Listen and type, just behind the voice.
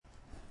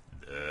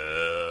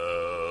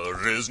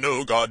There is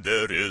no God,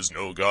 there is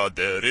no God,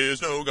 there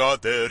is no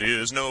God, there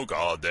is no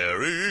God,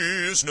 there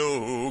is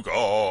no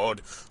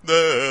God,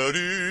 there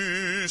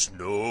is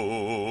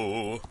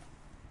no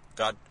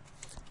God.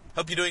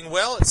 Hope you're doing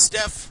well. It's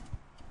Steph.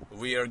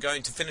 We are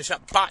going to finish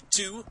up part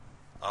 2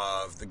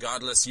 of the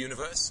godless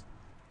universe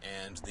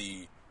and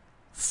the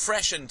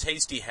fresh and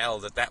tasty hell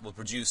that will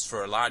produce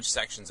for large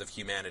sections of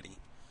humanity.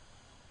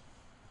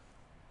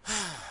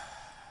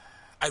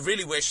 I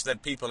really wish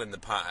that people in the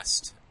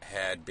past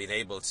had been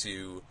able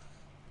to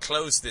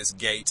close this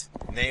gate,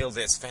 nail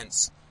this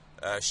fence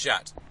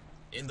shut,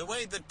 in the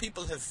way that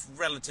people have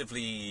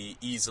relatively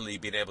easily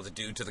been able to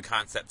do to the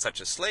concept such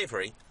as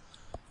slavery,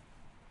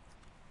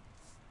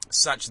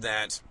 such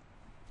that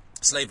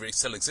slavery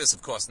still exists,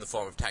 of course, in the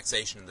form of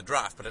taxation in the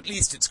draft, but at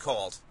least it's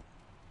called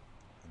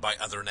by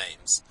other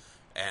names.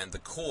 And the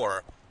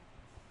core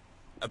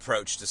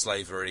approach to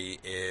slavery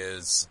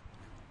is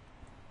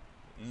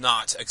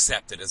not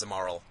accepted as a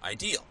moral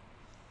ideal.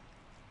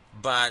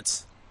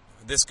 But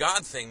this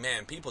God thing,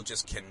 man, people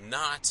just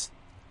cannot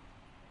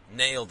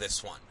nail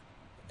this one.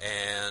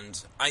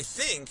 And I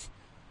think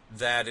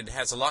that it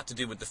has a lot to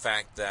do with the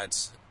fact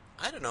that,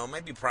 I don't know,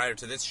 maybe prior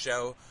to this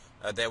show,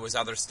 there was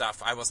other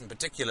stuff. I wasn't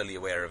particularly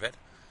aware of it.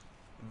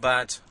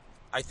 But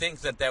I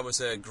think that there was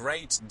a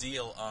great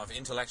deal of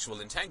intellectual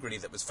integrity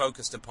that was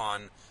focused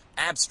upon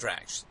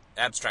abstracts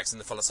in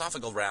the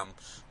philosophical realm,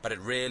 but it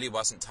really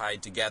wasn't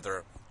tied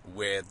together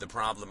with the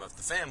problem of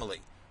the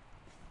family.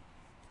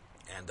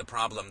 And the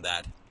problem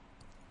that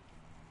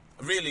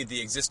really the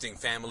existing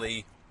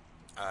family,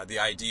 the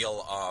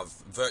ideal of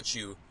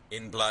virtue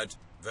in blood,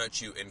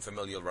 virtue in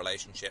familial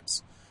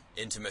relationships,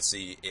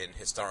 intimacy in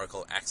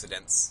historical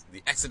accidents,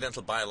 the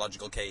accidental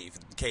biological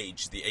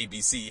cage, the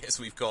ABC as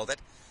we've called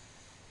it,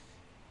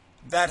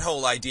 that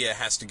whole idea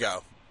has to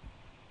go.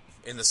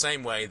 In the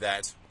same way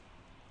that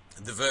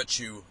the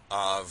virtue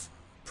of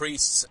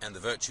priests and the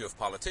virtue of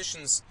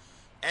politicians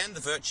and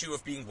the virtue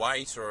of being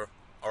white or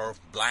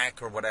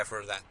black or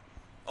whatever, that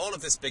all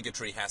of this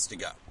bigotry has to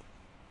go.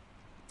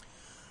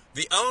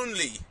 The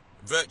only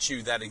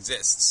virtue that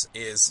exists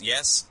is,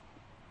 yes,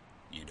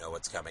 you know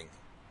what's coming.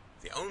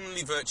 The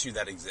only virtue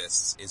that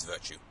exists is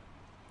virtue.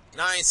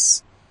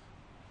 Nice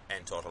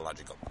and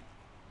tautological.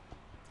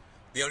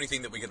 The only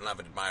thing that we can love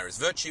and admire is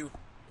virtue,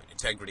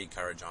 integrity,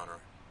 courage, honor.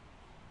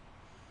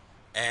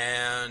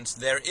 And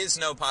there is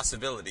no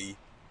possibility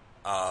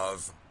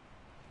of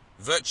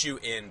virtue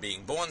in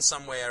being born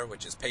somewhere,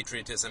 which is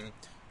patriotism,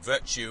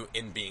 virtue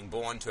in being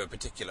born to a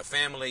particular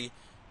family,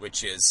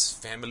 which is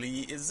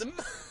familyism,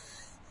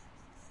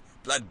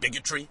 blood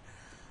bigotry,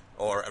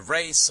 or a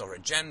race, or a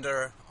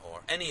gender,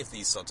 or any of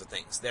these sorts of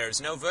things. There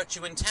is no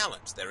virtue in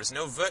talent. There is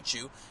no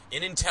virtue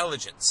in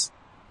intelligence.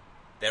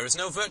 There is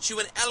no virtue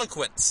in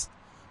eloquence.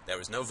 There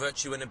is no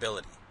virtue in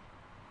ability.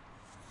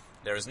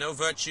 There is no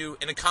virtue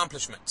in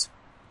accomplishment.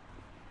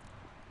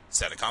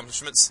 Said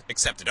accomplishments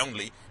accepted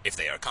only if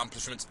they are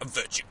accomplishments of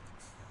virtue.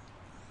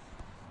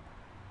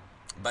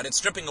 But it's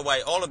stripping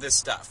away all of this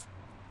stuff,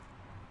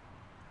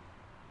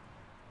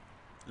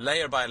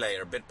 layer by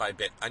layer, bit by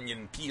bit,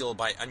 onion peel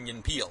by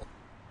onion peel,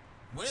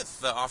 with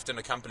the often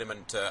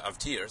accompaniment of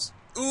tears.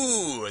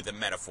 Ooh, the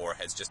metaphor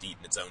has just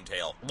eaten its own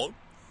tail.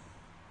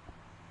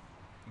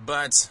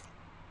 But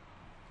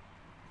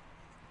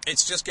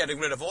it's just getting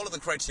rid of all of the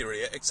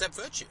criteria except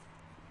virtue.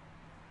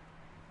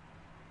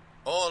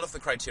 All of the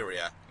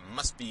criteria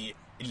must be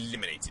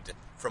eliminated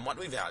from what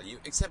we value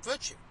except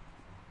virtue.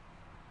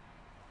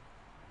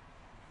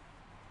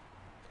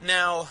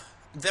 Now,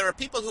 there are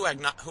people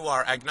who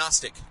are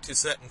agnostic to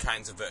certain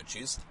kinds of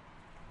virtues.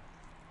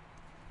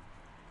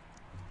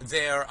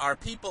 There are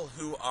people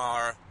who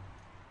are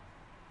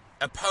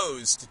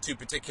opposed to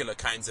particular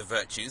kinds of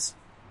virtues.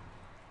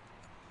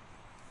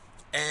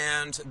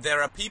 And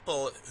there are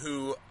people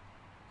who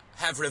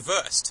have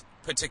reversed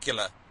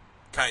particular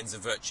kinds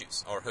of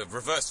virtues, or who have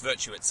reversed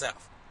virtue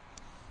itself.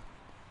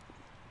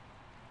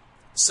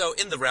 So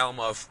in the realm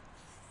of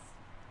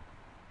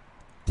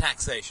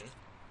taxation,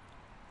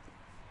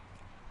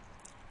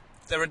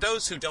 there are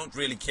those who don't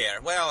really care.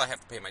 Well, I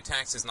have to pay my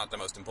taxes, not the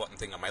most important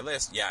thing on my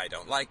list. Yeah, I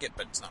don't like it,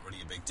 but it's not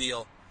really a big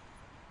deal.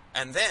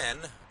 And then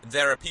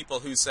there are people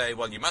who say,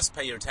 well, you must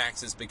pay your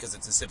taxes because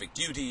it's a civic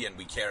duty and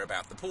we care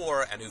about the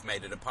poor, and who've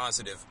made it a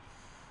positive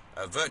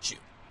virtue.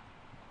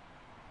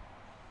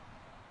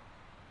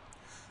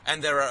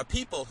 And there are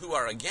people who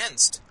are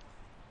against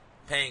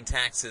paying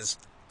taxes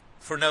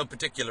for no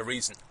particular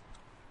reason,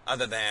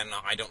 other than,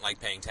 I don't like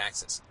paying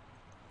taxes.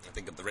 I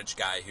think of the rich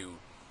guy who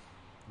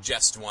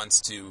just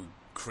wants to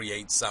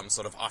create some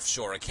sort of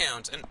offshore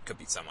account, and it could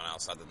be someone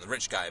else other than the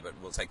rich guy, but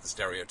we'll take the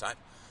stereotype.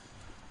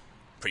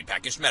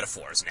 Prepackaged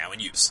metaphors now in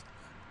use.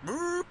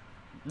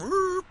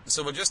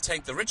 So we'll just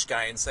take the rich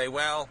guy and say,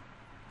 well,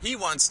 he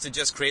wants to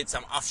just create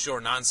some offshore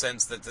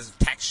nonsense that there's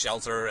a tax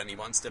shelter, and he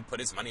wants to put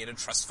his money in a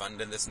trust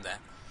fund and this and that.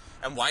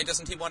 And why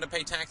doesn't he want to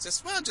pay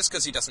taxes? Well, just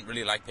because he doesn't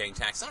really like paying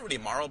tax. Not really a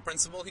moral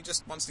principle, he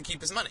just wants to keep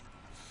his money.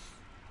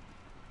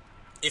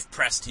 If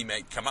pressed, he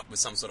may come up with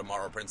some sort of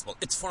moral principle.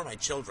 It's for my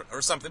children,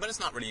 or something, but it's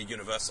not really a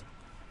universal.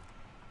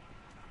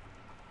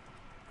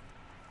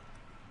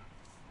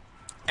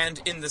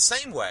 And in the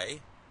same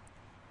way,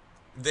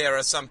 there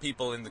are some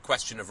people in the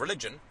question of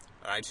religion,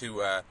 right,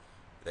 who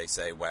they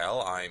say,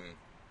 well, I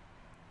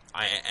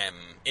am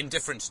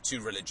indifferent to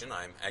religion.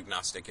 I'm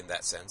agnostic in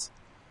that sense.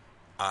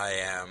 I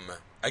am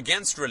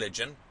against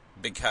religion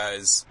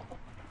because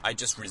I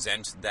just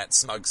resent that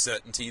smug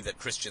certainty that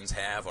Christians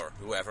have, or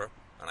whoever,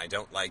 and I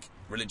don't like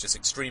religious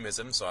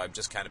extremism, so I'm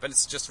just but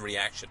it's just a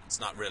reaction. It's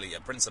not really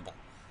a principle.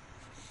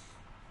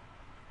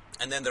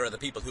 And then there are the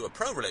people who are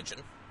pro-religion,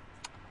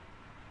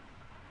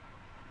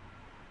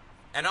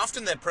 and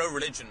often they're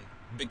pro-religion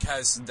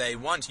because they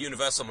want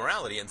universal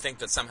morality and think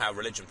that somehow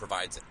religion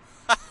provides it.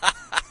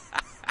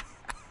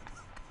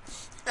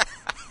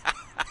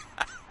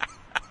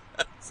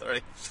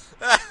 Sorry.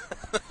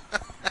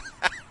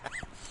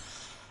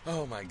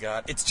 Oh my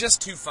God, it's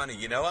just too funny,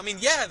 you know? I mean,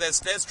 yeah,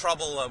 there's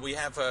trouble. We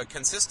have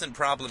consistent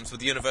problems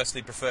with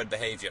universally preferred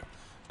behavior.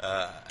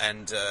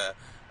 And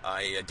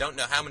I don't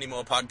know how many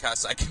more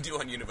podcasts I can do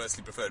on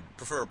universally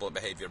preferable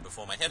behavior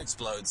before my head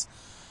explodes,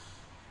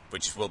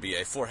 which will be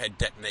a forehead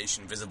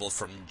detonation visible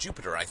from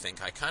Jupiter, I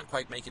think. I can't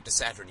quite make it to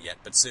Saturn yet,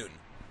 but soon.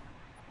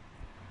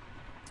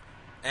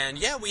 And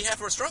yeah, we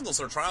have our struggles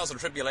or trials or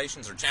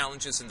tribulations or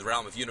challenges in the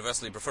realm of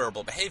universally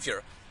preferable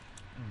behavior.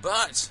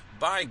 But,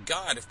 by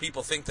God, if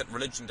people think that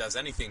religion does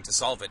anything to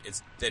solve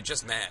it, they're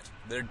just mad.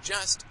 They're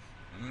just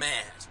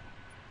mad.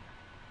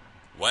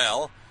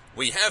 Well,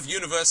 we have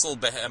universal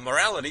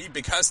morality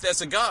because there's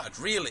a God,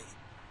 really.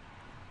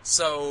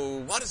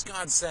 So, what does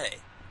God say?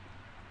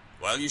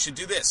 Well, you should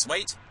do this.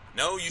 Wait.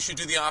 No, you should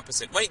do the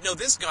opposite. Wait, no,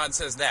 this God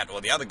says that, or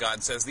the other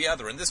God says the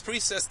other, and this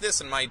priest says this,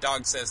 and my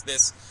dog says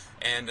this,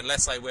 and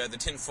unless I wear the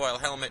tinfoil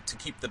helmet to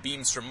keep the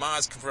beams from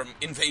Mars from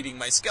invading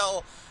my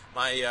skull,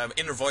 my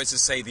inner voices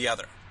say the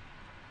other.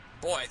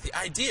 Boy, the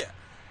idea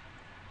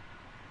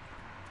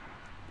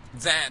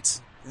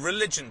that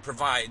religion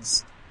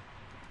provides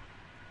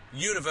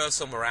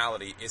universal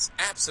morality is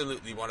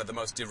absolutely one of the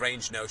most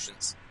deranged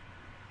notions.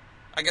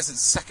 I guess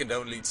it's second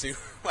only to,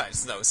 well,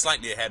 it's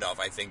slightly ahead of,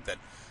 I think, that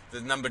the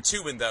number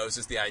two in those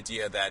is the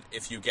idea that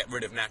if you get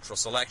rid of natural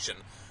selection,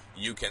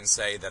 you can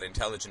say that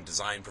intelligent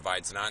design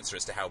provides an answer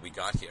as to how we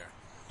got here.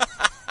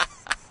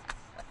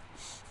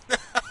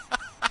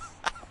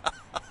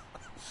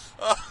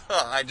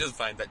 I just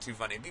find that too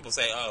funny. People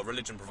say, oh,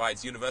 religion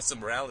provides universal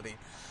morality.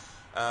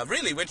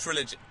 Really, which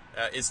religion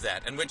is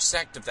that? And which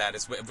sect of that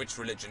is which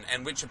religion?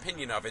 And which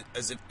opinion of it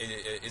is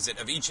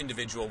it of each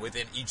individual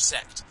within each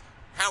sect?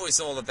 How is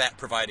all of that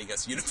providing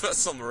us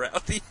universal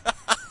morality?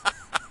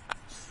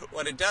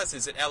 What it does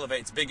is it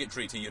elevates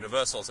bigotry to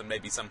universals, and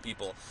maybe some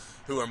people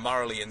who are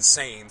morally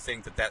insane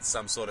think that that's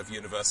some sort of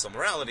universal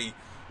morality,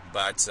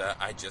 but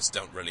I just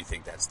don't really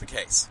think that's the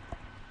case.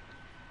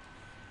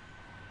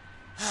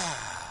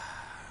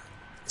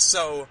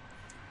 So,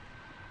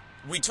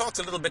 we talked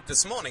a little bit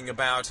this morning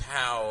about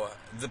how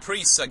the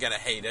priests are going to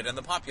hate it, and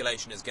the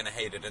population is going to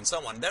hate it, and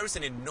so on. There is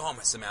an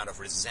enormous amount of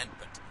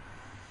resentment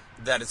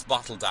that is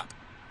bottled up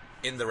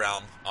in the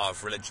realm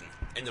of religion,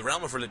 in the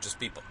realm of religious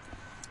people.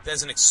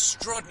 There's an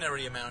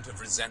extraordinary amount of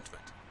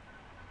resentment.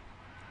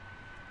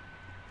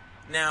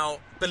 Now,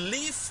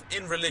 belief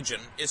in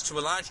religion is to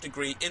a large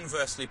degree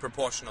inversely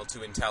proportional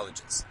to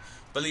intelligence.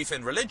 Belief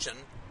in religion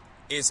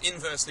is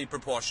inversely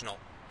proportional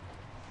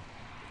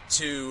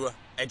to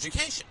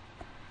education.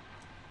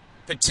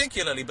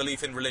 Particularly,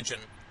 belief in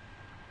religion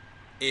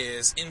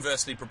is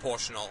inversely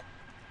proportional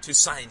to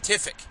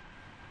scientific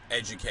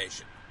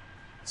education.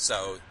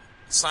 So,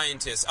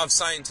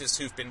 scientists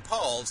who've been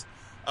polled,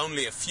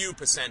 only a few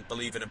 %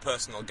 believe in a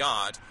personal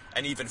God,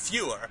 and even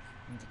fewer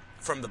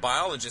from the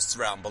biologists'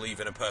 realm believe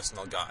in a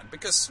personal God.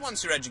 Because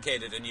once you're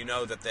educated and you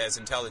know that there's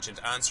intelligent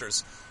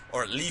answers,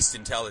 or at least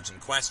intelligent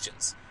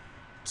questions,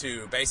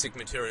 to basic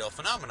material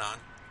phenomenon,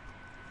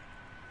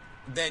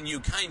 then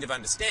you kind of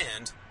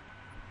understand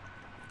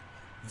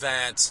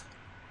that...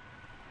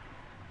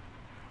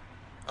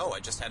 Oh,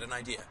 I just had an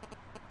idea.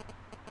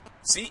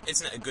 See,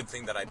 isn't it a good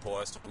thing that I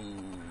paused?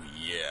 Ooh,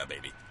 yeah,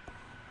 baby.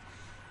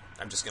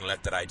 I'm just going to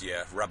let that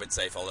idea rub it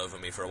safe all over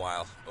me for a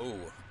while.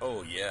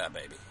 Oh, yeah,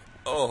 baby.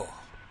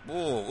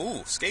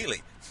 Ooh,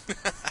 scaly.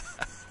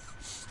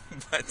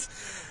 But,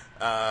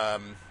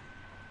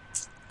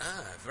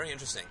 very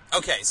interesting.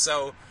 Okay,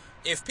 so,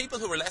 if people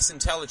who are less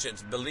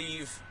intelligent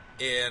believe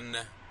in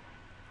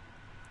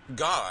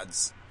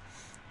gods,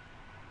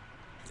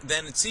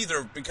 then it's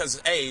either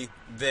because, A,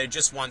 they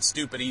just want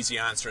stupid, easy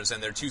answers,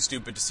 and they're too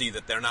stupid to see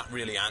that they're not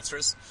really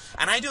answers.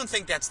 And I don't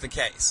think that's the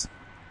case.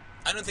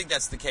 I don't think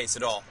that's the case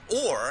at all.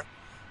 Or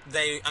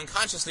they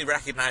unconsciously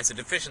recognize a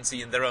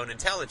deficiency in their own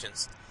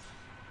intelligence.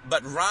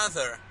 But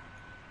rather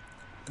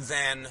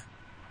than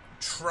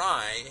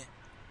try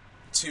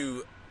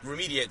to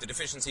remediate the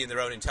deficiency in their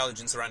own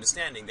intelligence or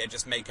understanding, they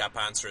just make up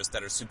answers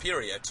that are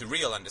superior to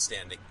real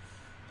understanding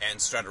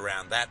and strut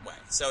around that way.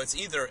 So it's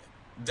either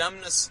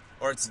dumbness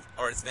or it's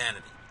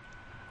vanity.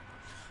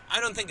 I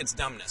don't think it's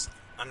dumbness,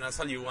 and I'll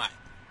tell you why.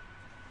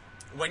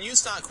 When you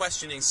start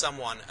questioning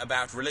someone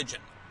about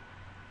religion,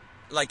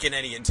 like in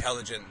any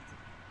intelligent,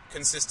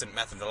 consistent,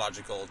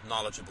 methodological,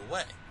 knowledgeable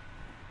way,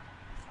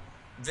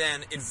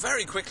 then it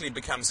very quickly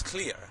becomes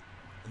clear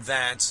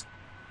that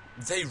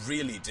they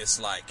really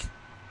dislike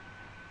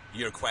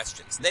your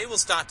questions. They will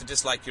start to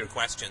dislike your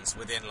questions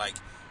within like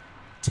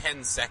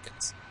 10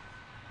 seconds.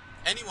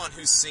 Anyone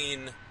who's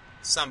seen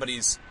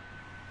somebody's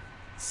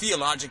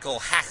theological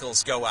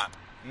hackles go up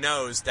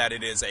knows that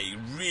it is a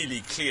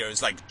really clear,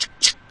 it's like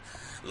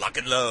lock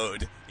and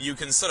load. You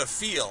can sort of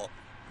feel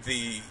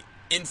the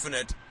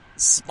infinite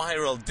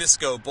spiral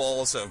disco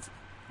balls of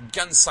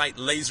gun-sight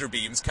laser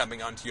beams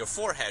coming onto your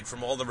forehead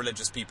from all the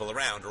religious people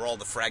around, or all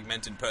the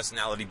fragmented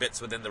personality bits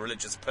within the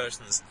religious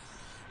person's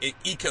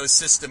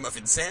ecosystem of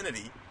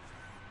insanity.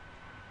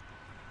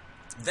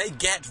 They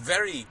get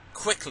very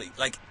quickly,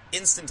 like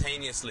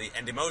instantaneously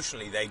and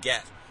emotionally, they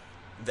get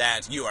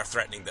that you are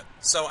threatening them.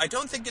 So I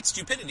don't think it's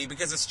stupidity,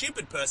 because a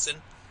stupid person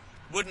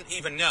wouldn't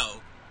even know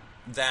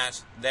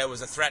that there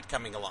was a threat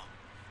coming along.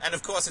 And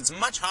of course, it's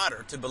much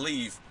harder to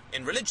believe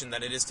in religion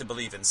than it is to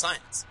believe in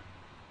science.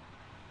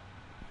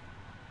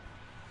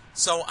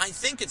 So I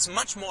think it's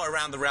much more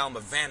around the realm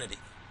of vanity.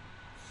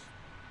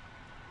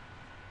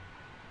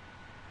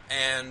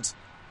 And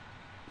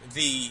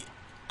the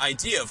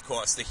idea, of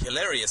course, the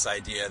hilarious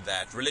idea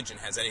that religion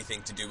has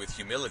anything to do with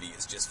humility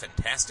is just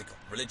fantastical.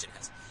 Religion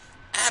has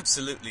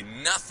absolutely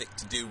nothing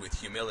to do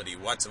with humility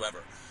whatsoever.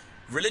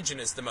 Religion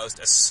is the most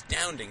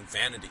astounding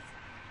vanity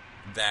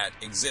that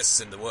exists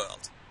in the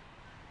world.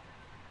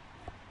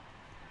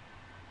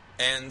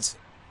 And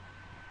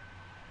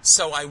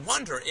so I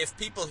wonder if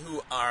people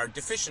who are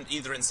deficient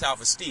either in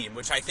self-esteem,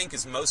 which I think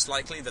is most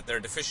likely that they're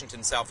deficient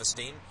in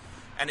self-esteem,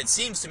 and it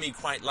seems to me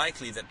quite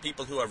likely that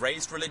people who are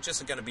raised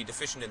religious are going to be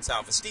deficient in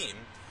self-esteem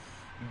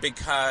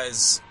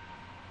because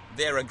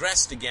they're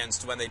aggressed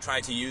against when they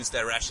try to use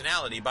their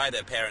rationality by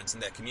their parents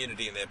and their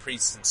community and their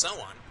priests and so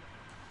on.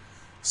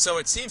 So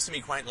it seems to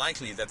me quite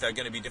likely that they're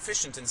going to be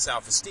deficient in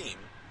self-esteem,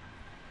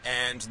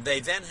 and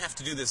they then have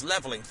to do this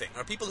leveling thing.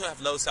 Or people who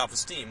have low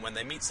self-esteem, when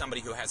they meet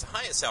somebody who has a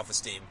higher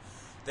self-esteem,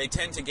 they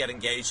tend to get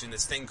engaged in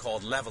this thing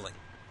called leveling.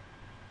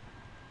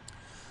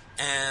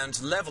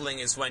 And leveling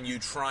is when you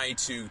try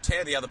to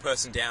tear the other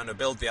person down or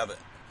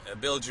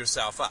build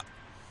yourself up.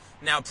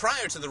 Now,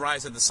 prior to the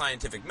rise of the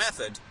scientific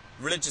method,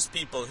 religious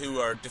people who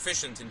are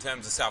deficient in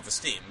terms of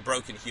self-esteem,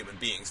 broken human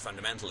beings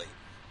fundamentally,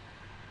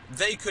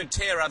 they could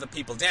tear other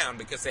people down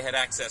because they had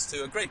access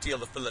to a great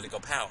deal of political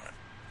power.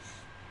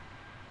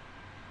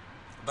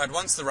 But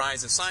once the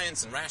rise of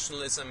science and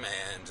rationalism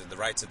and the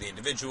rights of the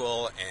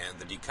individual and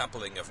the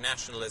decoupling of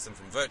nationalism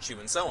from virtue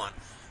and so on,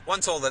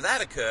 once all of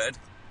that occurred,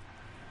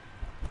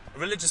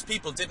 religious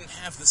people didn't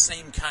have the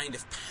same kind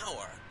of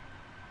power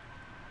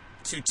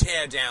to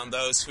tear down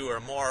those who are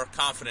more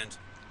confident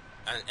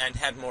and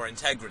had more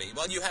integrity.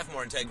 Well, you have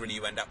more integrity,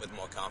 you end up with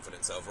more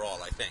confidence overall,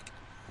 I think.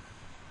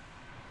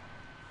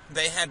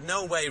 They had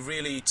no way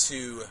really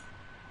to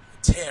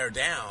tear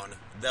down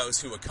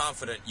those who were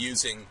confident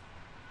using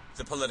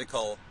the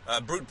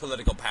brute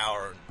political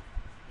power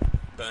and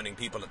burning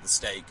people at the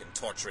stake and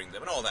torturing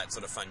them and all that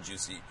sort of fun,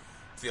 juicy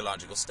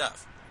theological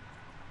stuff.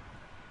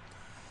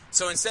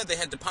 So instead they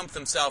had to pump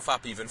themselves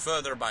up even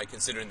further by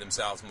considering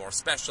themselves more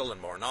special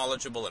and more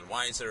knowledgeable and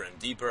wiser and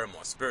deeper and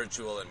more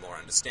spiritual and more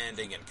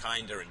understanding and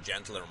kinder and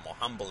gentler and more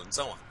humble and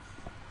so on.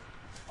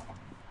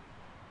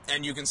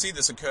 And you can see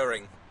this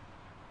occurring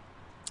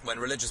when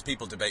religious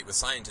people debate with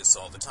scientists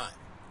all the time.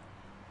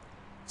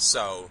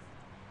 So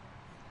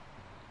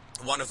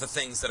one of the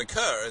things that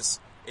occurs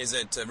is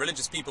that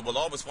religious people will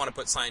always want to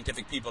put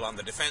scientific people on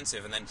the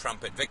defensive and then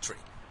trumpet victory.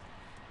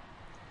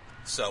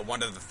 So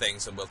one of the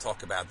things, and we'll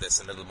talk about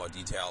this in a little more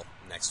detail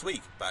next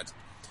week, but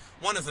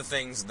one of the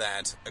things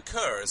that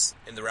occurs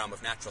in the realm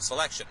of natural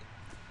selection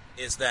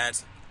is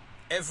that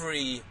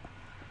every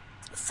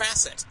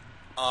facet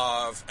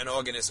of an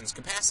organism's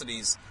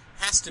capacities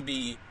has to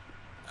be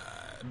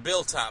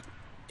built up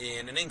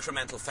in an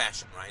incremental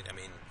fashion, right? I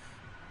mean,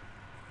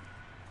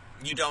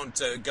 you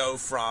don't go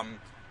from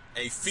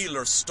a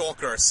feeler,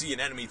 stalker, see an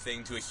enemy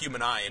thing to a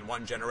human eye in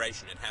one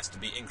generation. It has to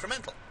be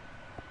incremental.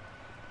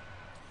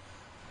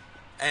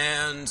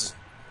 And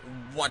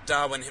what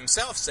Darwin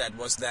himself said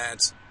was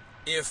that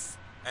if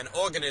an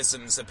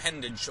organism's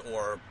appendage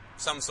or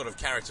some sort of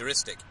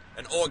characteristic,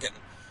 an organ,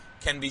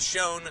 can be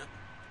shown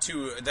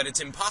that it's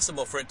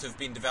impossible for it to have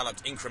been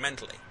developed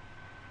incrementally,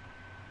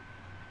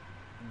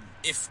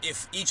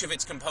 if each of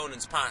its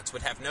components parts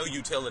would have no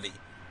utility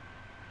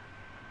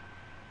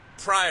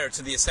prior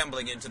to the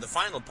assembling into the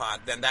final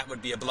part, then that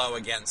would be a blow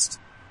against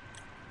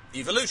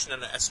evolution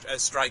and a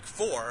strike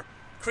for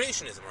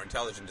creationism or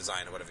intelligent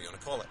design or whatever you want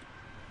to call it.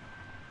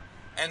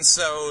 And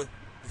so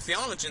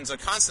theologians are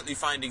constantly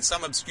finding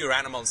some obscure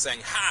animal and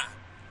saying, ha!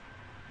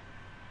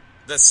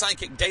 The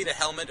psychic data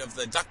helmet of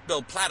the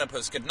duck-billed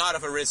platypus could not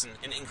have arisen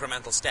in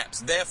incremental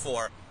steps.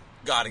 Therefore,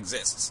 God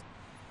exists.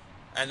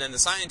 And then the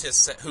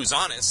scientist who's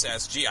honest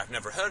says, gee, I've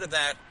never heard of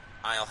that.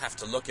 I'll have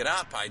to look it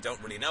up. I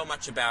don't really know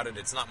much about it.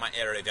 It's not my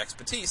area of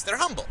expertise. They're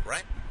humble,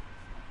 right?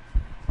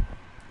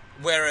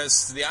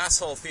 Whereas the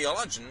asshole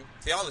theologian,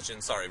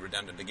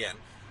 redundant again,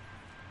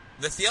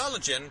 the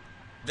theologian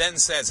then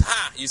says,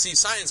 ha, you see,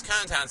 science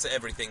can't answer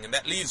everything, and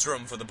that leaves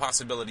room for the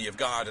possibility of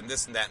God and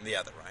this and that and the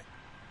other, right?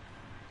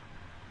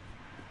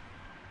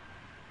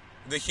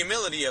 The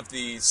humility of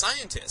the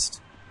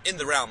scientist in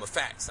the realm of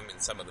facts, I mean,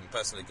 some of them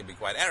personally can be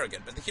quite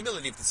arrogant, but the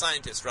humility of the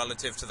scientist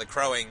relative to the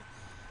growing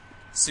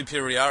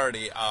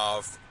superiority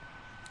of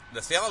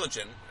the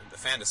theologian, the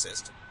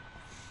fantasist,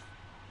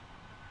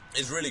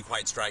 is really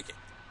quite striking.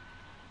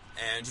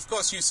 And, of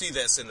course, you see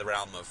this in the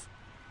realm of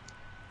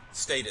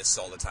statists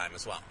all the time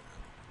as well.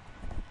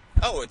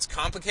 Oh, it's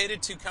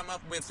complicated to come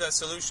up with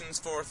solutions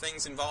for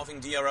things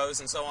involving DROs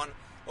and so on.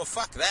 Well,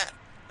 fuck that.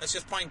 Let's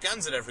just point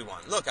guns at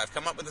everyone. Look, I've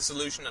come up with a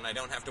solution and I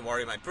don't have to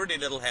worry my pretty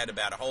little head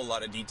about a whole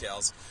lot of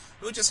details.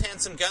 We'll just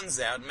hand some guns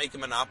out and make a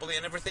monopoly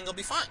and everything will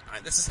be fine.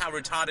 Right? This is how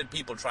retarded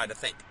people try to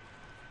think.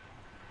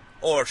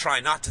 Or try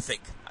not to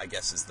think, I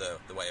guess is the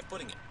way of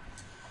putting it.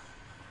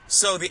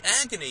 So the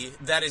agony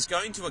that is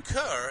going to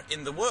occur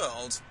in the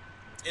world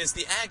is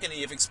the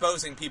agony of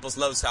exposing people's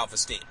low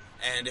self-esteem.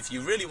 And if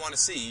you really want to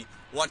see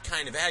what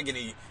kind of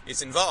agony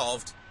is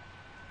involved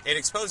in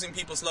exposing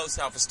people's low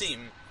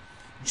self-esteem,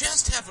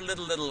 just have a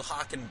little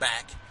harken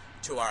back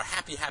to our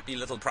happy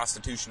little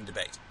prostitution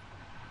debate.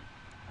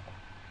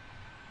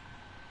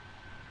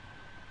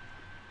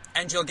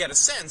 And you'll get a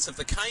sense of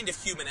the kind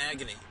of human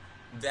agony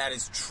that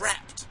is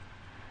trapped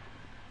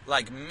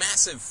like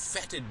massive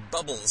fetid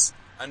bubbles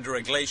under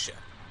a glacier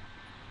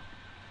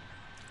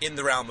in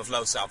the realm of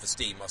low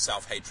self-esteem or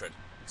self-hatred,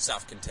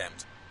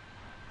 self-contempt.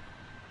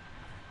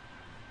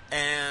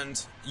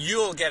 And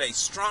you'll get a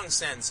strong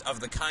sense of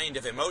the kind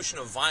of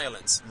emotional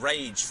violence,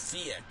 rage,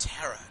 fear,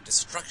 terror,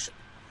 destruction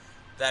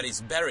that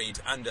is buried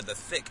under the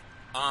thick,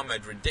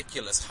 armored,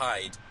 ridiculous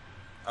hide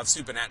of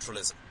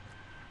supernaturalism,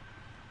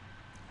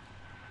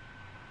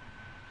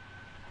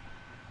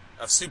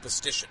 of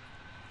superstition.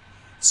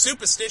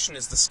 Superstition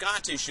is the scar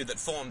tissue that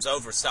forms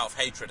over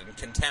self-hatred and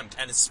contempt,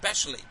 and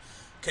especially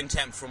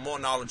contempt for more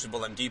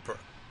knowledgeable and deeper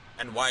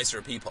and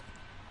wiser people.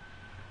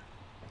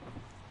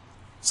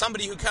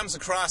 Somebody who comes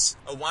across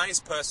a wise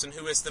person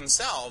who is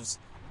themselves,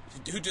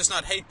 who does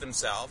not hate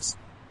themselves,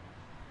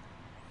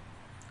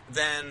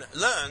 then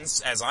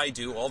learns, as I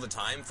do all the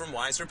time, from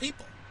wiser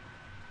people.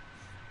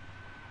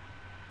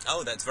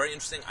 Oh, that's very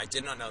interesting. I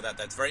did not know that.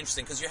 That's very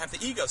interesting because you have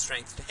the ego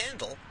strength to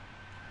handle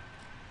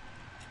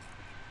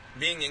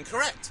being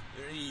incorrect.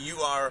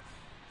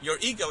 Your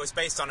ego is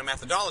based on a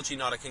methodology,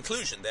 not a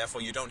conclusion.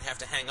 Therefore, you don't have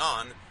to hang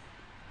on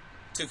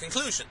to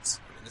conclusions.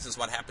 I mean, this is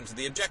what happened to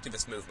the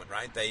objectivist movement,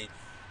 right?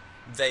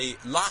 They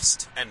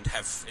lost, and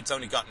it's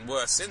only gotten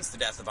worse since the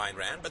death of Ayn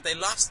Rand, but they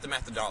lost the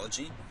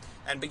methodology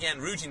and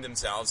began rooting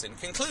themselves in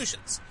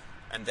conclusions.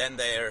 And then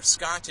their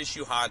scar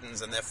tissue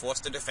hardens and they're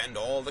forced to defend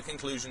all the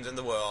conclusions in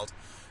the world,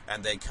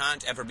 and they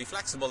can't ever be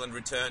flexible and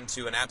return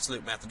to an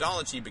absolute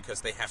methodology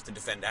because they have to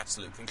defend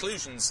absolute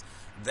conclusions.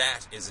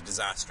 That is a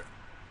disaster.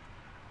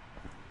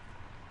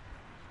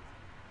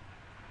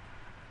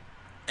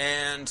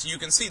 And you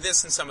can see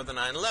this in some of the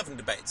 9/11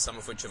 debates, some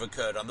of which have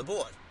occurred on the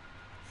board.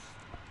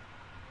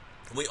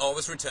 We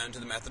always return to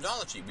the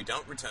methodology. We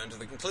don't return to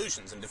the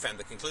conclusions and defend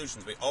the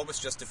conclusions. We always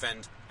just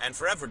defend and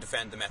forever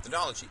defend the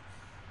methodology,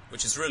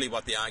 which is really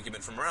what the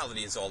argument for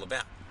morality is all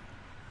about.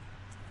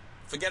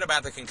 Forget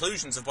about the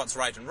conclusions of what's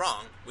right and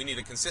wrong. We need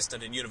a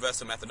consistent and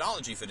universal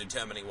methodology for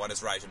determining what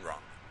is right and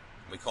wrong.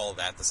 We call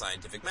that the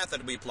scientific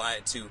method. We apply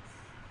it to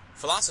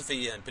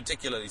philosophy and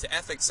particularly to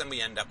ethics, and we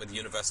end up with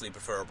universally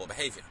preferable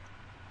behavior.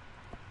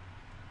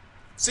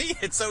 See,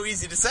 it's so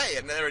easy to say,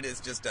 and there it is,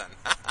 just done.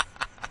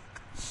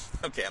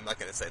 Okay, I'm not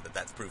going to say that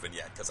that's proven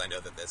yet, because I know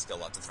that there's still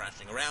lots of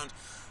thrashing around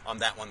on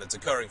that one that's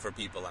occurring for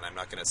people, and I'm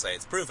not going to say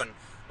it's proven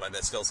when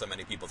there's still so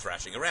many people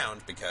thrashing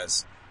around,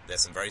 because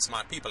there's some very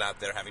smart people out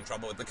there having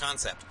trouble with the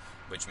concept,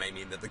 which may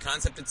mean that the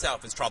concept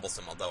itself is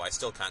troublesome, although I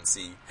still can't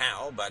see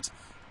how, but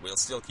we'll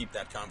still keep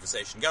that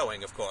conversation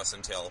going, of course,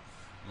 until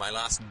my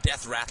last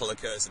death rattle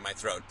occurs in my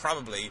throat,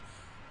 probably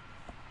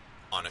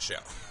on a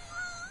show.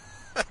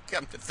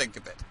 Come to think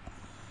of it.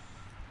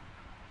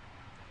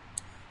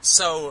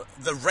 So,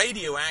 the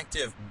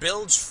radioactive,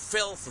 bilge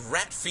filth,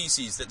 rat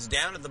feces that's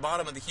down at the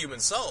bottom of the human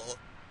soul,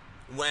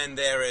 when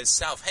there is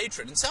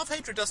self-hatred, and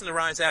self-hatred doesn't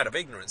arise out of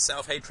ignorance,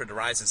 self-hatred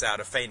arises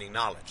out of feigning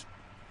knowledge.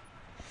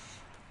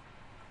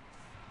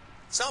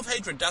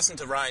 Self-hatred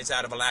doesn't arise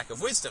out of a lack of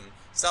wisdom,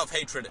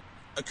 self-hatred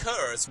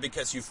occurs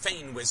because you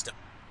feign wisdom.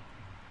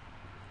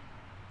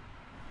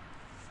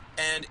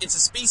 And it's a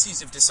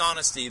species of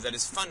dishonesty that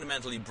is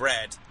fundamentally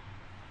bred,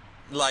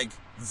 like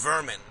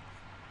vermin,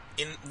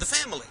 in the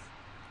family.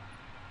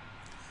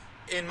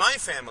 In my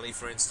family,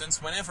 for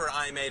instance, whenever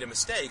I made a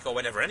mistake, or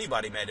whenever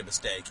anybody made a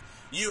mistake,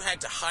 you had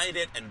to hide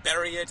it and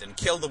bury it and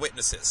kill the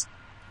witnesses.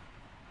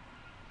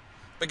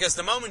 Because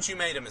the moment you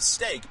made a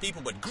mistake,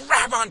 people would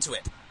grab onto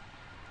it.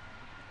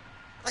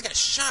 Like a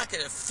shark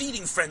in a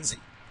feeding frenzy.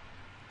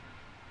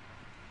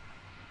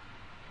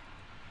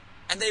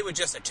 And they would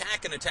just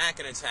attack and attack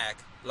and attack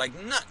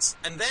like nuts.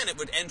 And then it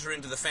would enter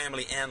into the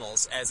family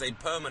annals as a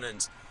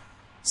permanent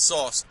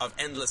source of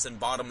endless and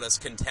bottomless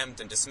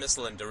contempt and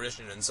dismissal and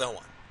derision and so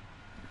on.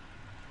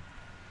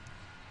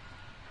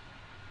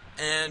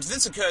 And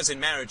this occurs in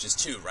marriages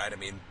too, right? I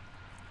mean,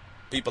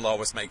 people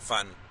always make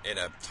fun, in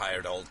a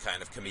tired old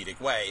kind of comedic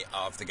way,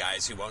 of the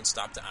guys who won't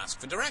stop to ask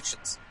for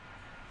directions.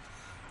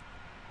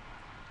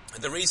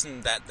 The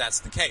reason that that's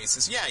the case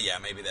is,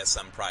 maybe there's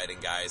some pride in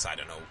guys, I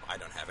don't know, I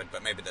don't have it,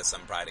 but maybe there's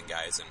some pride in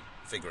guys in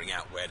figuring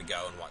out where to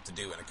go and what to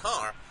do in a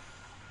car.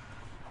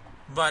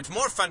 But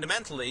more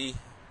fundamentally,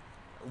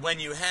 when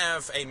you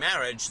have a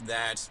marriage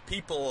that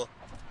people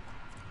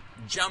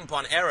jump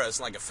on errors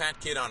like a fat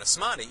kid on a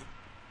Smartie,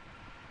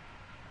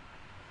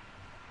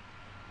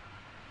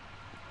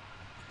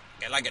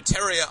 like a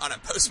terrier on a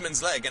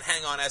postman's leg, and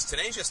hang on as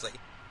tenaciously,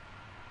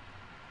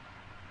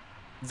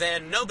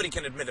 then nobody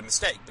can admit a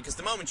mistake. Because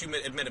the moment you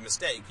admit a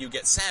mistake, you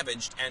get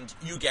savaged and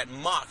you get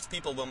mocked.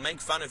 People will make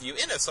fun of you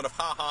in a sort of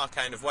ha-ha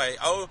kind of way.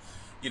 Oh,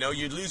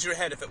 you'd lose your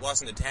head if it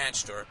wasn't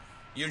attached, or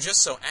you're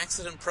just so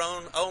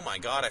accident-prone. Oh my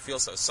God, I feel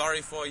so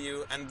sorry for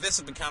you. And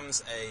this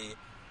becomes a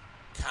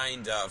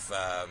kind of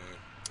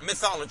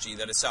mythology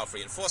that is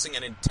self-reinforcing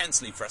and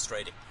intensely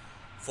frustrating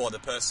for the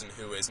person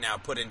who is now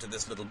put into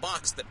this little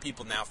box that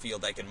people now feel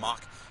they can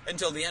mock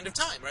until the end of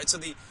time, right? So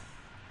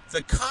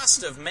the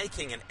cost of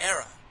making an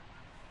error,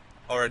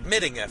 or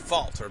admitting a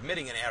fault, or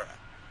admitting an error,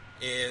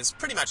 is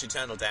pretty much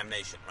eternal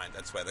damnation, right?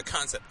 That's where the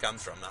concept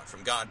comes from, not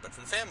from God, but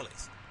from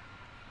families.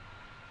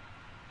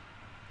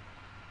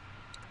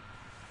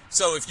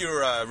 So if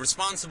you're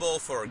responsible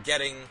for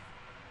getting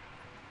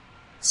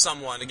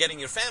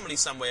your family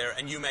somewhere,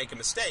 and you make a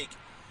mistake,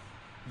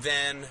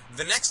 then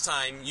the next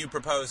time you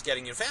propose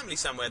getting your family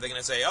somewhere, they're going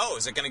to say, oh,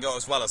 is it going to go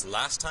as well as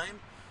last time?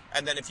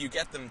 And then if you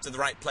get them to the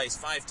right place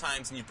 5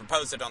 times and you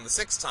propose it on the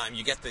 6th time,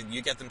 you get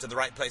them to the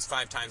right place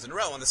 5 times in a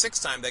row. On the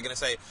 6th time, they're going to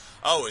say,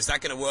 oh, is that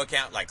going to work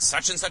out like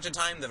such and such a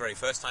time, the very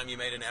first time you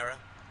made an error?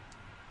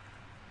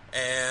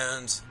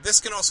 And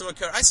this can also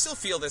occur. I still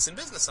feel this in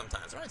business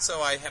sometimes, right? So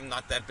I am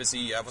not that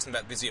busy. I wasn't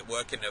that busy at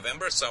work in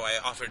November, so I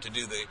offered to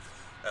do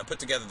put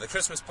together the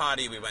Christmas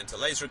party. We went to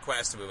Laser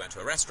Quest, and we went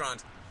to a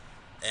restaurant.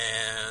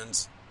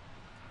 And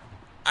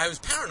I was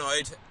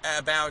paranoid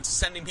about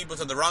sending people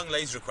to the wrong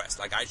Laser Quest,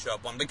 like I show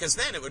up one, because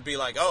then it would be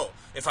like, oh,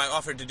 if I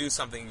offered to do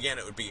something again,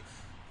 it would be,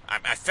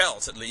 I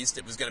felt at least,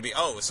 it was going to be,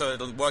 oh, so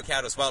it'll work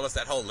out as well as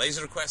that whole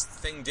Laser Quest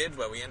thing did,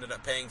 where we ended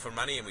up paying for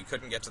money and we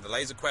couldn't get to the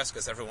Laser Quest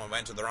because everyone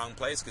went to the wrong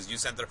place because you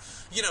sent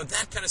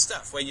that kind of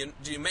stuff, where you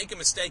make a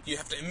mistake, you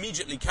have to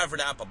immediately cover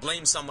it up or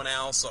blame someone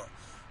else, or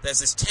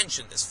there's this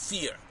tension, this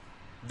fear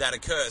that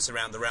occurs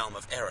around the realm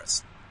of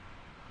errors.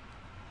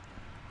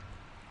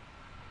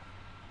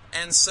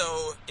 And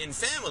so, in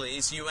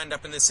families, you end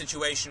up in this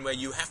situation where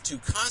you have to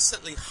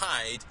constantly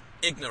hide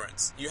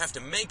ignorance. You have to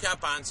make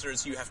up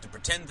answers, you have to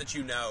pretend that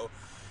you know.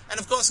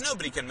 And of course,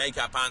 nobody can make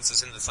up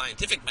answers in the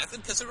scientific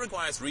method, because it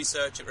requires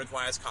research, it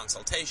requires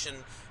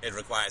consultation, it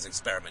requires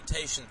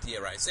experimentation,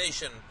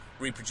 theorization,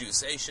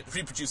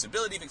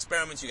 reproducibility of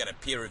experiments, you got to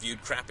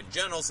peer-reviewed crap in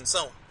journals, and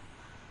so on.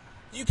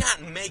 You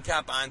can't make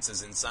up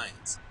answers in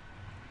science.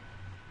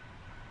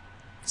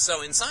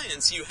 So in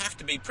science, you have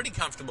to be pretty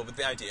comfortable with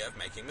the idea of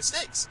making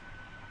mistakes.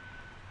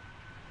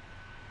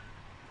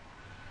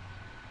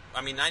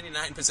 I mean,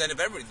 99%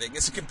 of everything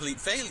is a complete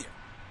failure.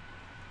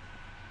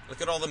 Look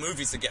at all the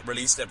movies that get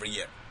released every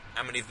year.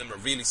 How many of them are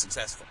really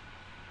successful?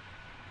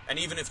 And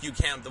even if you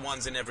count the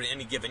ones in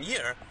any given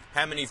year,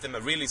 how many of them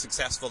are really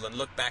successful and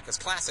look back as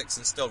classics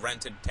and still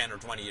rented 10 or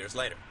 20 years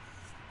later?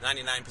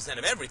 99%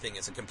 of everything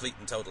is a complete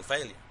and total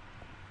failure.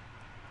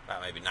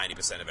 Well, maybe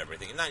 90% of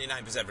everything, and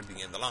 99% of everything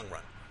in the long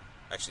run.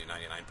 Actually,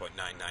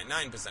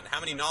 99.999%. How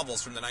many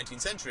novels from the 19th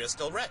century are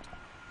still read?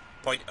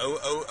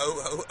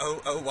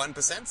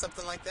 0.0000001%,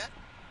 something like that?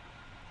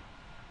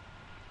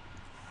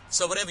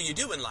 So whatever you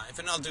do in life,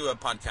 and I'll do a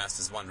podcast,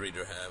 as one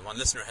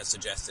listener has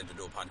suggested, to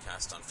do a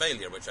podcast on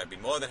failure, which I'd be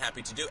more than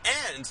happy to do,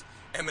 and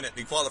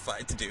eminently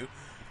qualified to do,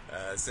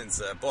 since,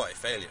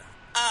 failure.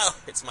 Oh,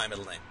 it's my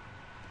middle name.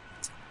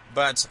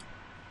 But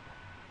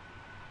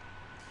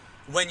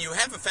when you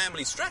have a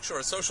family structure or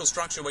a social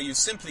structure where you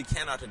simply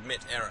cannot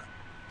admit error,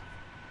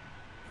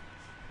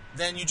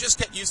 then you just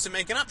get used to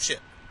making up shit.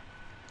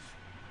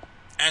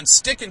 And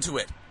sticking to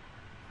it,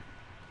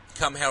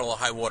 come hell or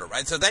high water,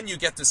 right? So then you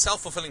get this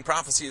self-fulfilling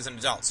prophecy as an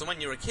adult. So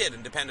when you're a kid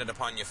and dependent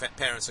upon your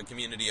parents or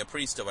community or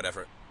priest or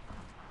whatever,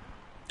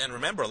 and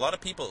remember, a lot of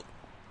people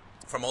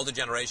from older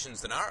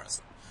generations than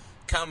ours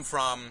come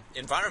from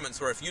environments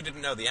where if you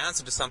didn't know the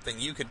answer to something,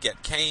 you could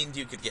get caned,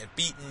 you could get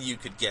beaten, you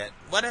could get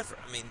whatever.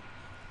 I mean,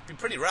 it'd be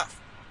pretty rough.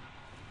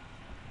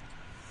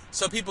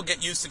 So people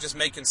get used to just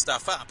making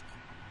stuff up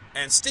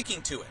and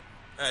sticking to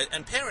it.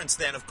 And parents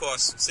then, of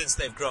course, since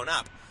they've grown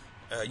up,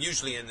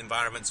 usually in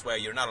environments where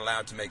you're not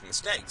allowed to make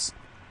mistakes,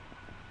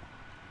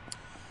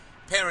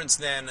 parents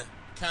then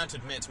can't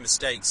admit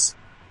mistakes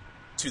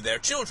to their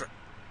children.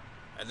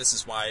 And this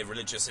is why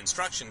religious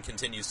instruction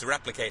continues to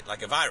replicate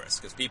like a virus,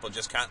 because people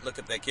just can't look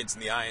at their kids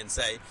in the eye and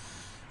say,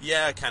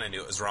 yeah, I kind of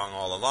knew it was wrong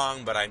all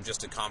along, but I'm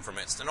just a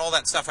conformist. And all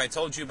that stuff I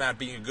told you about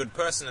being a good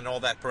person and all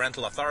that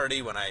parental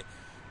authority when I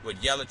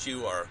would yell at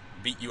you or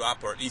beat you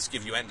up or at least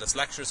give you endless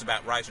lectures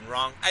about right and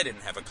wrong, I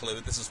didn't have a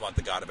clue. This is what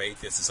the God of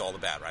Atheists is all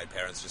about, right?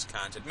 Parents just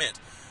can't admit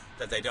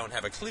that they don't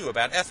have a clue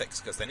about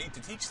ethics, because they need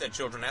to teach their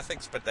children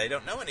ethics, but they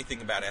don't know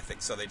anything about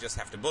ethics, so they just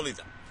have to bully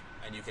them.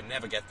 And you can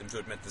never get them to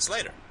admit this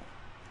later.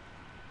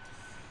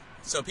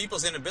 So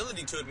people's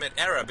inability to admit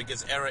error,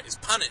 because error is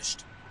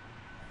punished,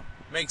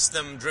 makes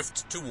them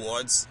drift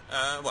towards,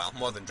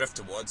 more than drift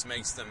towards,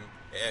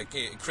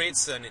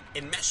 creates an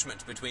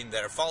enmeshment between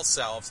their false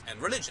selves and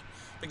religion.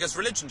 Because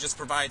religion just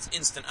provides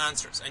instant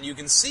answers. And you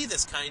can see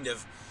this kind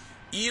of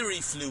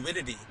eerie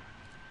fluidity.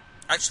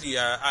 Actually,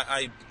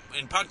 I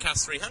in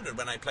podcast 300,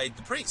 when I played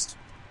the priest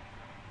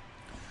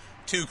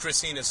to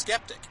Christina's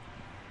skeptic,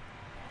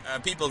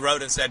 people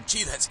wrote and said,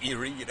 gee, that's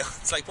eerie,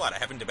 It's like, what, I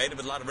haven't debated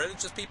with a lot of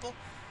religious people?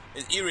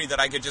 It's eerie that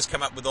I could just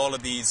come up with all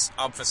of these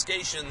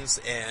obfuscations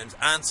and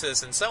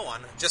answers and so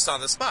on, just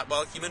on the spot.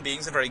 Well, human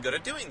beings are very good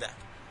at doing that.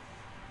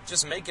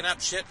 Just making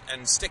up shit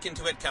and sticking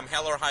to it come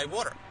hell or high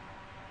water.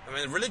 I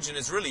mean, religion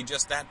is really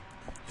just that.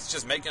 It's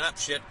just making up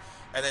shit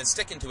and then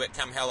sticking to it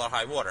come hell or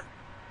high water.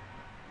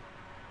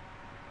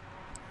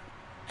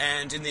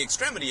 And in the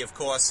extremity, of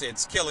course,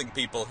 it's killing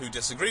people who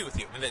disagree with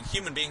you. And that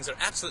human beings are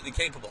absolutely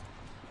capable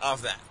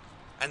of that.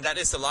 And that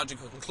is the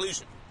logical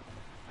conclusion.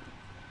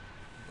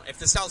 If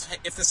the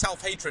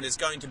self-hatred is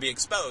going to be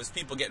exposed,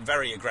 people get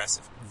very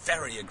aggressive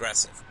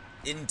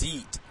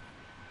indeed.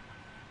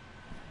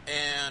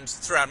 And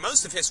throughout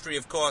most of history,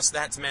 of course,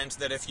 that's meant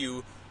that if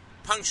you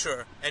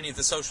puncture any of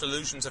the social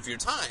illusions of your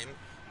time,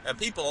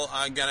 people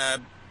are going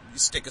to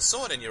stick a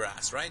sword in your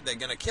ass, right? They're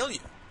going to kill you.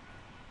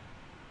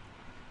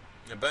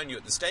 They'll burn you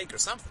at the stake or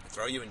something,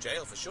 throw you in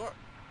jail for sure.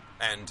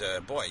 And,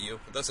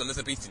 those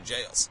Elizabethan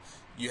jails,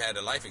 you had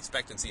a life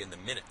expectancy in the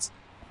minutes.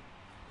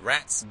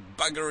 Rats,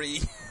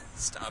 buggery,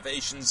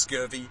 starvation,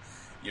 scurvy,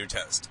 you're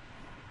toast.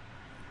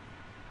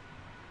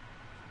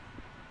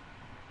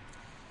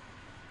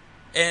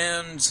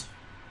 And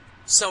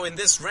so in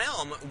this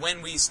realm,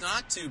 when we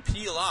start to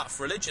peel off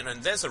religion,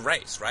 and there's a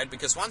race, right?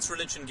 Because once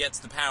religion gets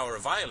the power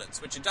of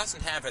violence, which it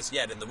doesn't have as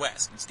yet in the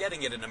West, it's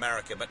getting it in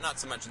America, but not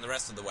so much in the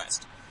rest of the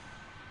West.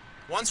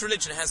 Once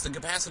religion has the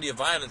capacity of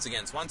violence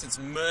once it's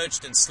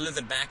merged and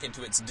slithered back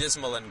into its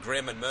dismal and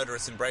grim and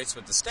murderous embrace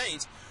with the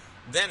state,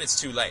 then it's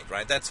too late,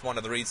 right? That's one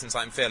of the reasons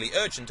I'm fairly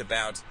urgent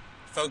about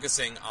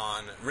focusing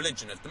on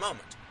religion at the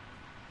moment.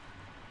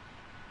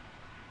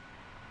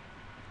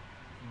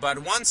 But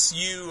once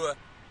you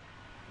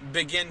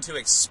begin to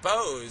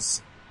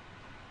expose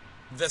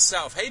the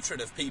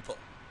self-hatred of people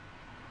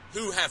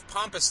who have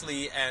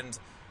pompously and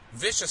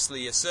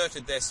viciously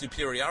asserted their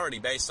superiority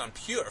based on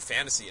pure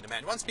fantasy and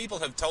demand, once people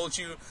have told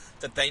you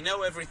that they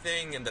know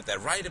everything and that they're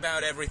right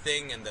about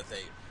everything and that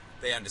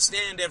they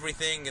understand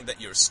everything and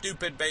that you're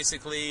stupid,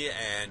 basically,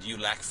 and you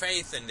lack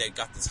faith, and they've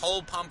got this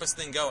whole pompous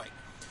thing going.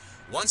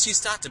 Once you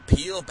start to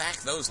peel back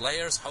those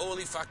layers,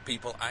 holy fuck,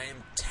 people, I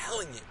am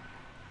telling you,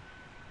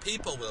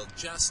 people will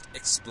just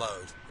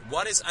explode.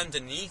 What is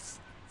underneath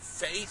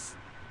faith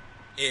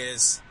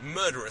is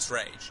murderous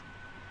rage.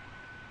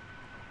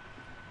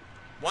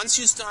 Once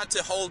you start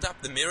to hold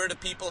up the mirror to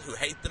people who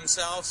hate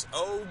themselves,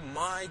 oh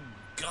my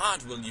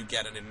God, will you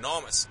get an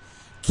enormous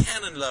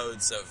cannon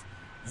loads of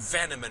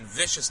venom and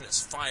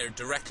viciousness fired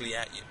directly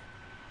at you.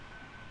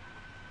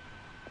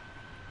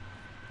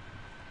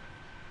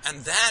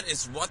 And that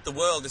is what the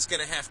world is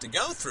going to have to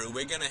go through.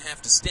 We're going to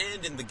have to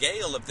stand in the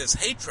gale of this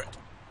hatred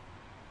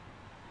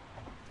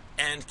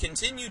and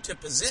continue to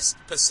persist.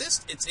 It's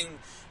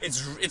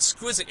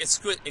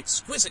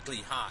exquisitely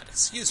hard.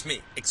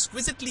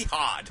 Exquisitely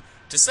hard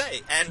to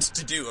say and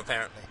to do,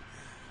 apparently.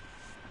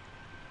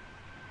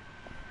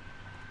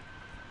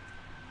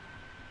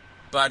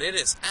 But it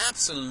is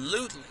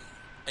absolutely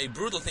a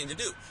brutal thing to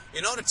do.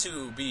 In order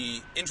to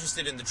be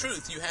interested in the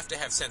truth, you have to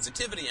have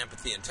sensitivity,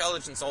 empathy,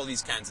 intelligence, all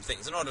these kinds of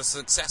things in order to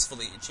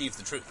successfully achieve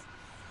the truth.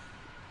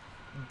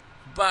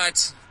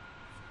 But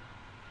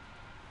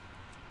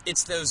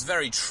it's those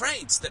very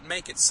traits that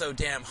make it so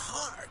damn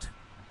hard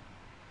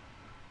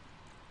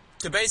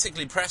to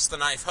basically press the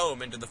knife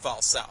home into the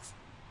false self.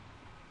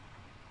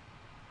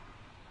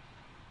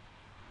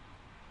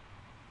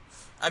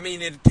 I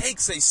mean, it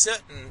takes a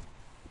certain...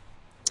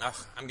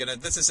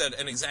 this is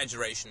an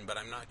exaggeration, but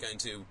I'm not going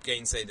to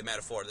gainsay the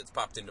metaphor that's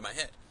popped into my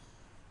head.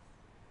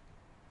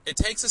 It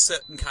takes a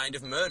certain kind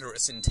of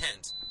murderous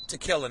intent to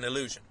kill an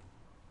illusion.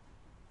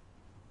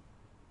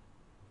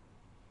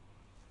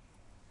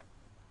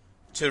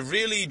 To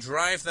really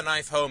drive the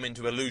knife home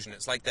into illusion,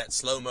 it's like that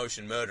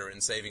slow-motion murder in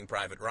Saving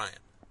Private Ryan.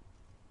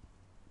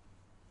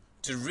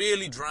 To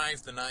really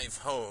drive the knife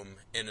home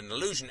in an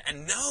illusion,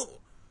 and know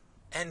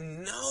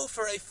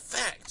for a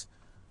fact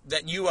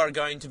that you are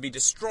going to be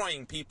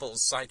destroying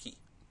people's psyche.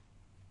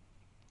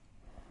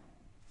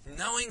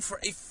 Knowing for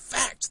a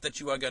fact that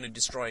you are going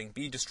to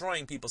be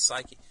destroying people's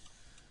psyche.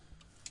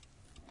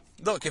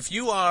 Look, if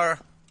you are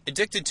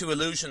addicted to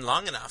illusion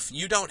long enough,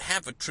 you don't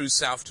have a true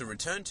self to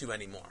return to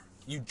anymore.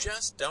 You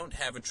just don't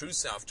have a true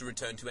self to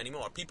return to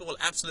anymore. People will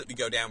absolutely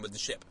go down with the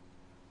ship,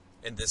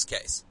 in this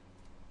case.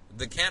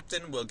 The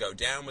captain will go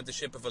down with the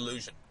ship of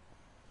illusion.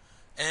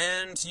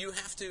 And you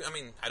have to,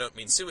 I don't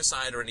mean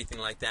suicide or anything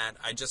like that.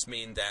 I just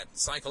mean that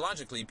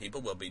psychologically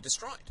people will be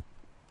destroyed.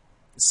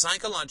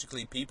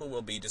 Psychologically, people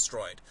will be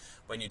destroyed.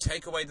 When you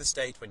take away the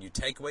state, when you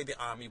take away the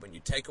army, when you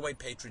take away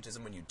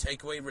patriotism, when you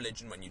take away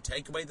religion, when you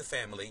take away the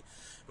family,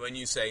 when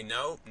you say,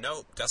 no,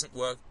 doesn't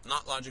work,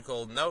 not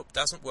logical, no,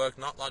 doesn't work,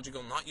 not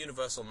logical, not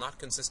universal, not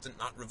consistent,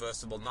 not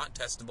reversible, not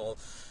testable,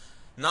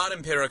 not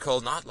empirical,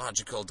 not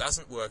logical,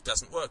 doesn't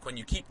work, when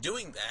you keep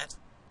doing that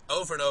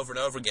over and over and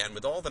over again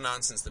with all the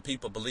nonsense that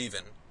people believe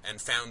in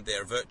and found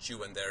their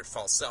virtue and their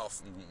false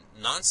self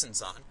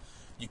nonsense on,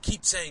 you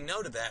keep saying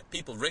no to that,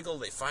 people wriggle,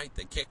 they fight,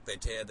 they kick, they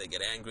tear, they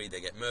get angry, they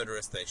get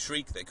murderous, they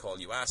shriek, they call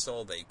you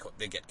asshole,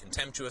 they get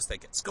contemptuous, they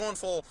get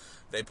scornful,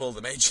 they pull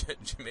the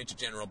major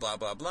general blah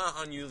blah blah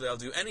on you, they'll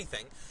do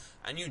anything,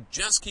 and you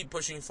just keep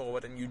pushing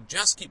forward, and you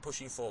just keep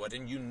pushing forward,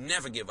 and you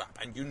never give up,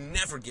 and you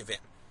never give in,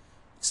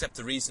 except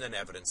the reason and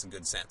evidence and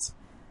good sense.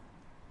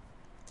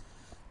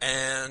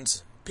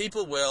 And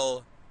people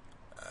will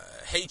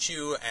hate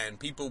you, and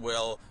people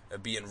will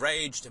be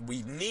enraged.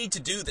 We need to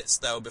do this,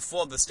 though,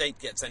 before the state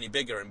gets any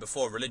bigger and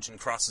before religion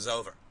crosses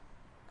over,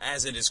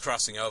 as it is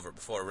crossing over,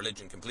 before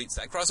religion completes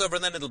that crossover,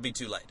 and then it'll be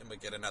too late, and we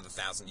get another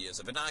 1,000 years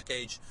of a dark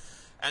age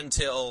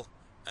until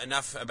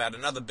about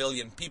another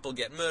billion people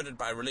get murdered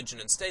by religion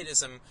and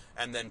statism,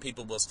 and then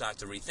people will start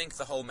to rethink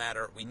the whole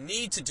matter. We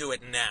need to do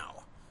it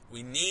now.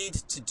 We need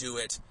to do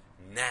it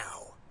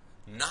now,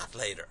 not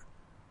later,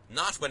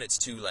 not when it's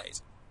too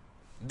late.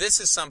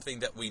 This is something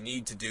that we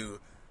need to do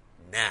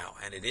now,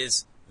 and it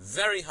is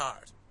very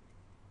hard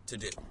to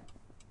do.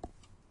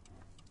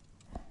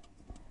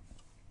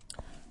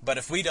 But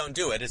if we don't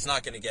do it, it's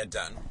not going to get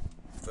done,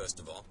 first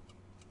of all.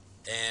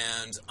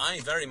 And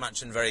I very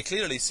much and very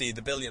clearly see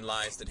the billion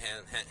lives that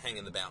hang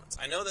in the balance.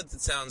 I know that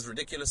it sounds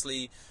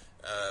ridiculously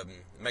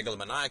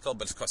megalomaniacal,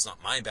 but of course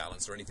not my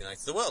balance or anything like that.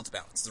 It's the world's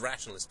balance, the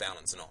rationalist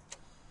balance and all.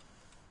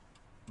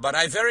 But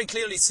I very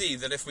clearly see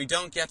that if we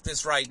don't get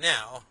this right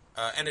now,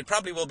 and it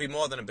probably will be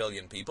more than 1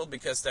 billion people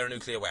because there are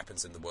nuclear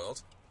weapons in the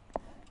world.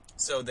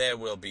 So there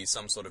will be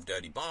some sort of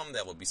dirty bomb,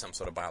 there will be some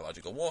sort of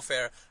biological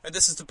warfare, and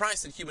this is the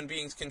price that human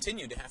beings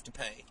continue to have to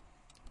pay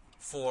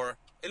for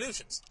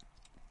illusions.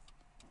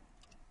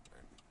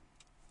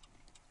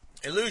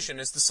 Illusion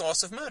is the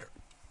source of murder.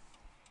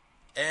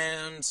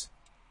 And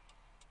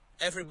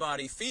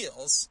everybody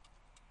feels...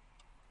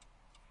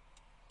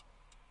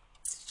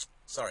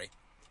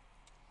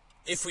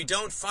 If we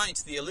don't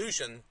fight the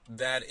illusion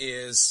that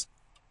is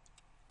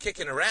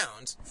kicking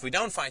around, if we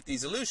don't fight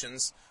these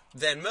illusions,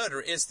 then murder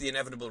is the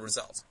inevitable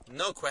result.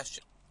 No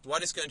question.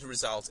 What is going to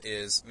result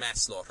is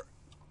mass slaughter.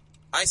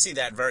 I see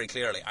that very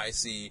clearly. I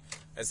see,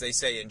 as they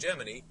say in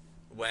Germany,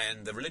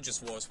 when the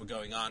religious wars were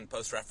going on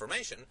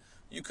post-Reformation,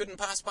 you couldn't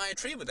pass by a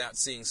tree without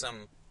seeing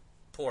some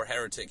poor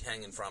heretic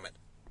hanging from it.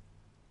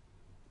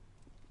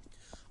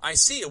 I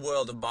see a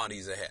world of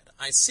bodies ahead.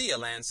 I see a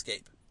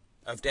landscape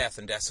of death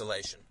and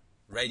desolation,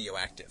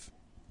 radioactive,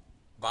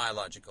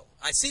 biological.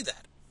 I see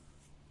that.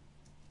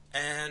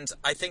 And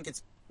I think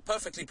it's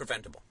perfectly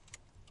preventable.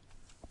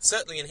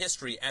 Certainly in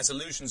history, as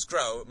illusions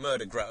grow,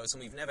 murder grows,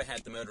 and we've never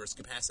had the murderous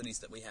capacities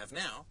that we have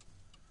now.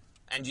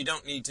 And you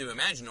don't need to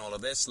imagine all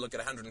of this. Look at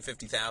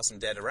 150,000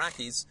 dead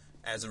Iraqis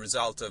as a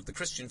result of the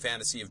Christian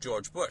fantasy of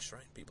George Bush,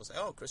 right? People say,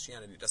 oh,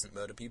 Christianity doesn't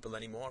murder people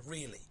anymore.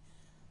 Really?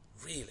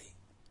 Really?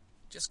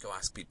 Just go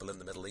ask people in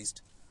the Middle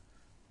East.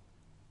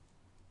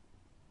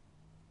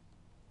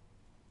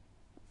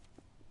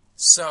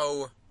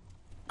 So,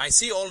 I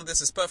see all of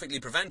this as perfectly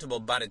preventable,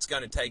 but it's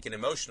going to take an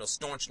emotional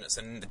staunchness,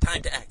 and the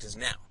time to act is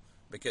now,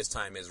 because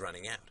time is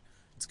running out.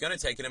 It's going to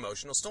take an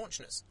emotional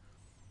staunchness.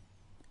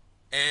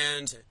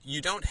 And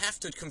you don't have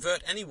to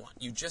convert anyone.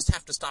 You just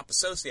have to stop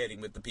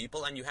associating with the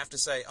people, and you have to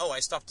say, oh, I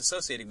stopped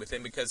associating with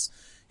him because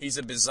he's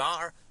a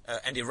bizarre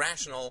and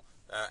irrational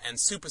and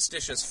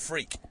superstitious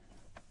freak.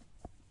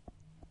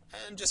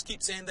 And just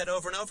keep saying that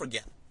over and over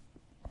again.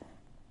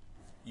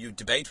 You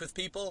debate with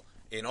people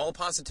in all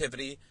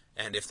positivity,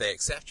 and if they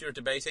accept your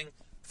debating,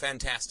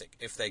 fantastic.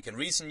 If they can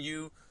reason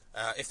you,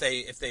 if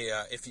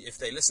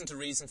they listen to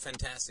reason,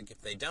 fantastic.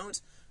 If they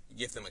don't, you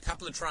give them a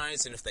couple of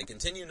tries, and if they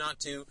continue not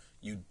to,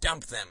 you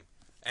dump them.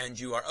 And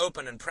you are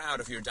open and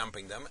proud of your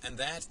dumping them, and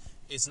that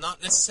is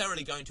not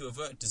necessarily going to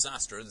avert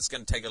disaster. It's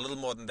going to take a little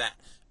more than that,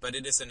 but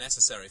it is a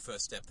necessary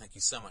first step. Thank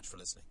you so much for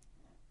listening.